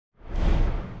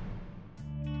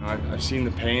I've seen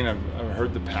the pain, I've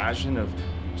heard the passion of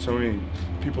so many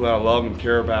people that I love and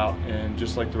care about, and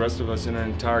just like the rest of us in an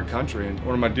entire country. And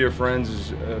one of my dear friends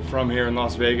is from here in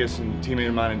Las Vegas and a teammate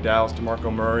of mine in Dallas,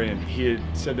 DeMarco Murray, and he had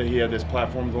said that he had this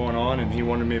platform going on and he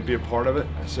wanted me to be a part of it.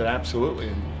 I said absolutely.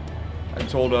 And I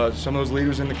told some of those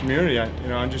leaders in the community,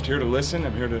 I'm just here to listen,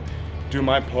 I'm here to do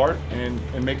my part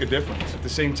and make a difference. At the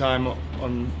same time,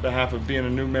 on behalf of being a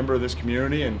new member of this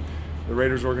community and the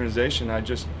Raiders organization, I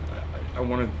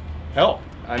want to help.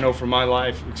 I know from my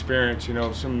life experience,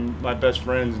 some of my best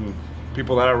friends and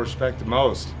people that I respect the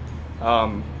most,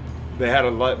 they had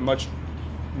a much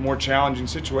more challenging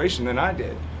situation than I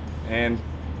did. And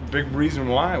big reason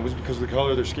why was because of the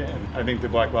color of their skin. I think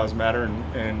that Black Lives Matter,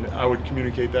 and I would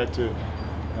communicate that to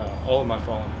all of my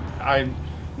fallen. I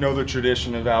know the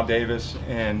tradition of Al Davis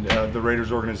and the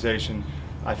Raiders organization.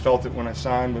 I felt it when I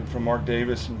signed from Mark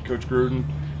Davis and Coach Gruden.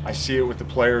 I see it with the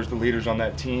players, the leaders on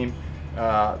that team,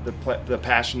 the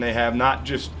passion they have, not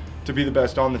just to be the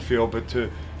best on the field, but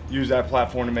to use that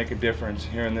platform to make a difference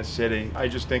here in this city. I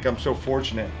just think I'm so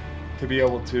fortunate to be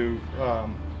able to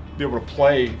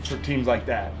play for teams like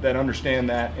that understand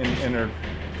that and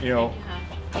are,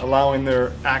 allowing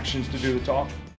their actions to do the talking.